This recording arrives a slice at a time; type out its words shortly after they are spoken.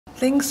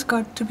things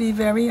got to be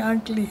very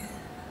ugly.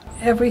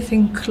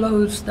 Everything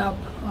closed up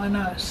on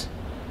us.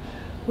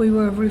 We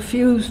were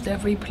refused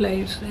every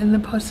place, and the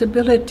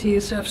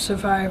possibilities of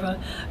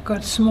survival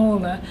got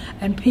smaller,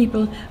 and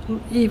people,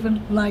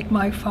 even like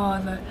my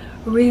father,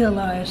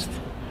 realized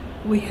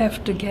we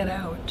have to get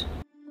out.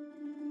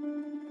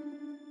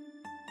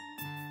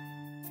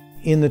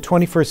 In the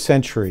 21st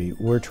century,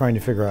 we're trying to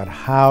figure out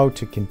how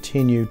to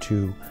continue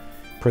to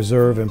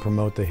preserve and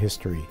promote the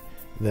history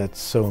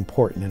that's so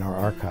important in our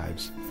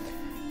archives.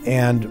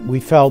 And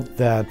we felt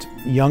that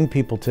young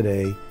people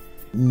today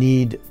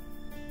need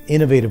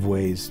innovative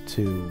ways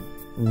to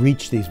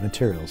reach these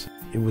materials.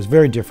 It was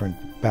very different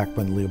back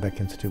when the Leo Baeck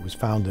Institute was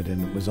founded,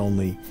 and it was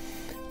only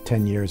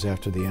 10 years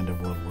after the end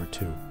of World War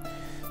II.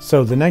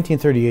 So the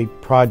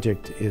 1938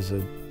 project is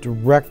a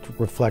direct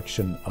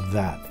reflection of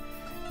that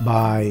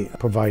by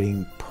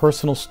providing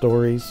personal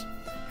stories,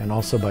 and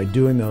also by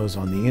doing those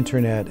on the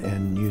internet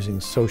and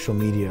using social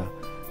media.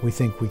 We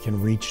think we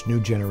can reach new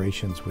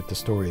generations with the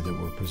story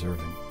that we're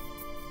preserving.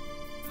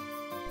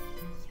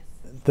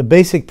 The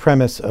basic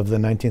premise of the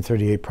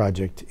 1938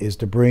 project is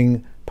to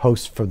bring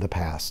posts from the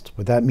past.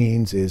 What that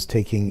means is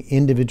taking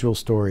individual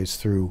stories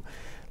through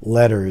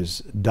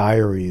letters,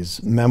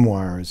 diaries,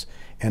 memoirs,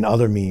 and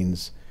other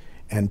means,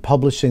 and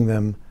publishing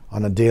them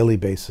on a daily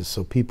basis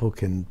so people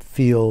can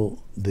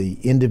feel the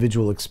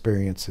individual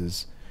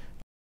experiences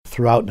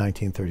throughout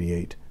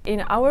 1938.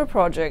 In our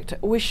project,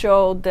 we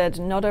showed that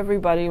not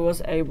everybody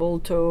was able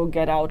to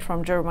get out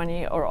from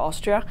Germany or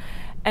Austria,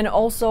 and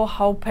also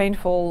how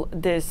painful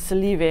this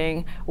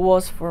leaving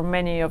was for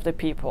many of the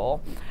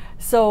people.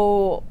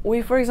 So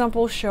we, for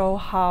example, show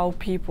how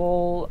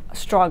people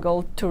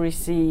struggled to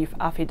receive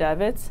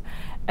affidavits,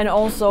 and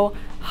also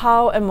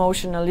how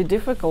emotionally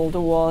difficult it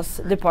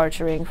was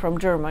departing from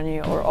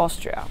Germany or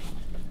Austria.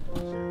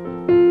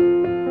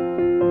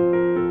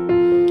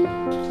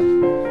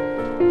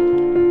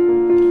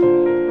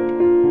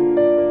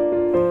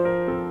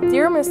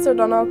 Dear Mr.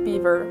 Donald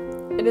Beaver,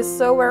 it is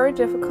so very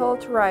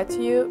difficult to write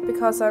to you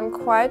because I'm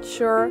quite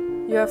sure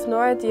you have no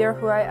idea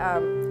who I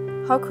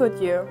am. How could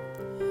you?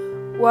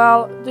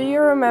 Well, do you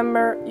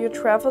remember you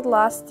traveled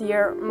last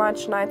year,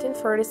 March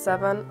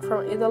 1937,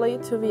 from Italy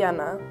to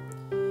Vienna?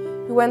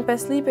 We went by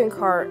sleeping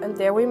car and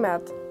there we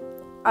met.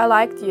 I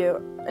liked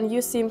you and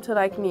you seemed to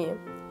like me.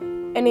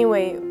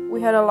 Anyway,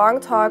 we had a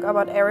long talk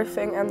about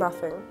everything and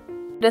nothing.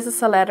 This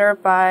is a letter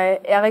by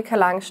Erika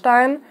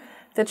Langstein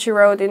that she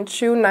wrote in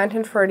June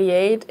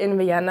 1938 in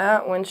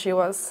Vienna when she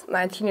was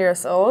 19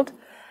 years old.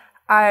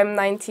 I'm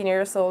 19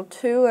 years old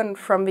too, and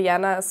from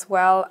Vienna as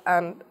well,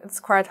 and it's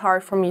quite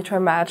hard for me to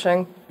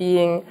imagine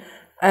being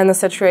in a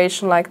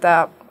situation like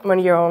that when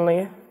you're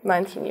only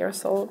 19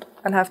 years old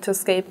and have to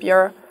escape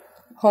your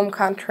home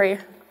country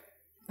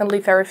and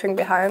leave everything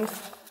behind.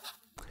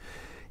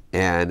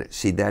 And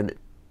she then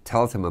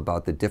tells him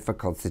about the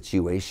difficult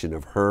situation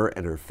of her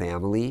and her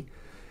family,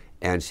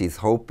 and she's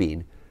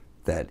hoping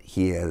that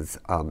he is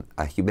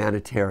a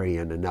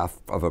humanitarian enough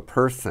of a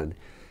person,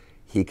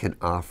 he can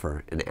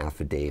offer an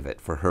affidavit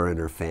for her and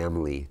her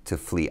family to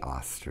flee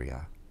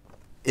Austria.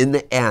 In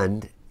the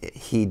end,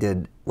 he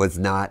was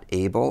not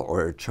able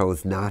or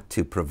chose not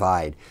to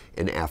provide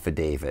an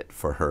affidavit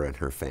for her and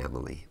her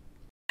family.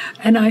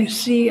 And I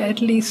see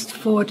at least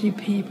 40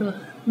 people,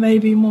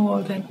 maybe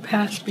more, that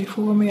pass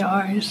before my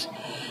eyes.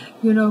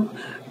 You know,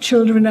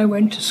 children I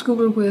went to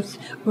school with,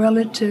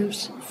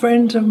 relatives,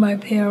 friends of my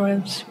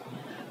parents,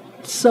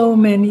 so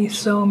many,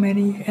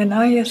 and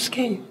I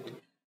escaped.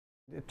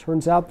 It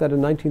turns out that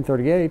in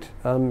 1938,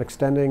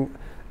 extending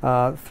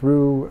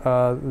through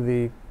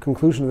the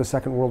conclusion of the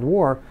Second World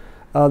War,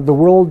 the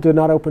world did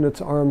not open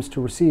its arms to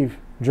receive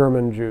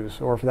German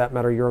Jews, or for that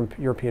matter,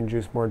 European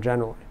Jews more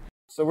generally.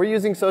 So we're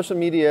using social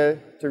media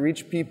to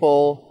reach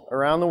people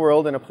around the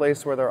world in a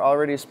place where they're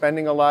already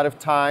spending a lot of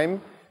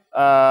time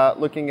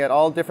looking at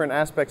all different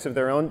aspects of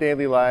their own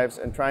daily lives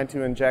and trying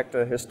to inject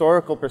a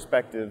historical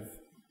perspective,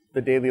 the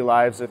daily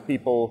lives of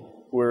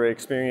people who are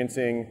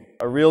experiencing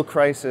a real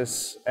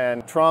crisis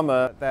and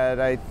trauma that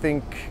I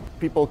think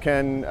people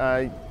can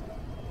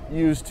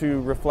use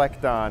to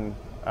reflect on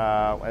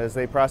as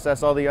they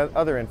process all the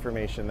other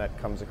information that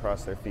comes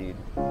across their feed.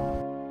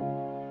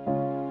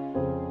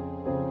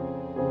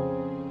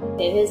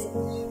 It is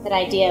that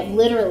idea of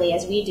literally,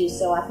 as we do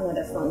so often with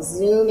our phones,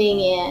 zooming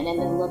in and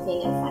then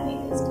looking and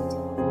finding those details.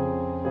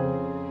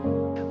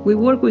 We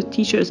work with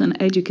teachers and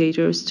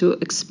educators to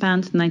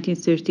expand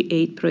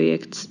 1938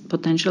 Projekt's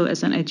potential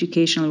as an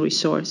educational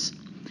resource.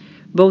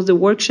 Both the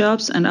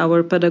workshops and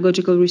our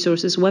pedagogical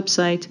resources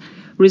website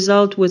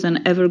result with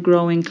an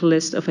ever-growing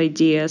list of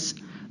ideas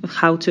of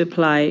how to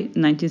apply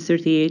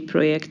 1938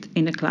 Projekt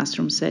in a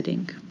classroom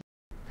setting.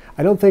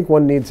 I don't think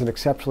one needs an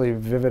exceptionally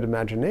vivid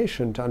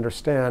imagination to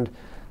understand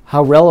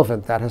how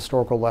relevant that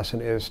historical lesson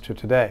is to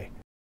today.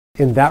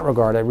 In that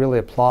regard, I really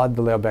applaud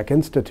the Leo Baeck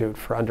Institute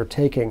for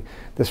undertaking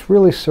this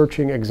really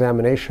searching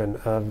examination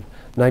of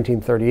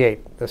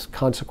 1938, this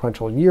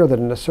consequential year that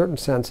in a certain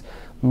sense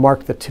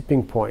marked the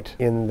tipping point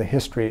in the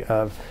history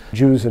of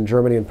Jews in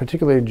Germany, and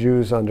particularly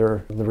Jews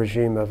under the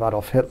regime of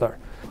Adolf Hitler.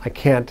 I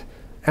can't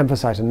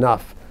emphasize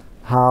enough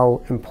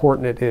how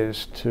important it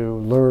is to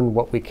learn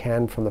what we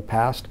can from the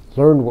past,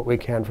 learn what we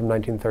can from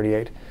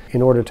 1938,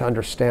 in order to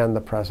understand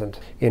the present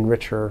in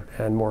richer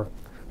and more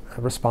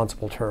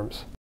responsible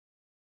terms.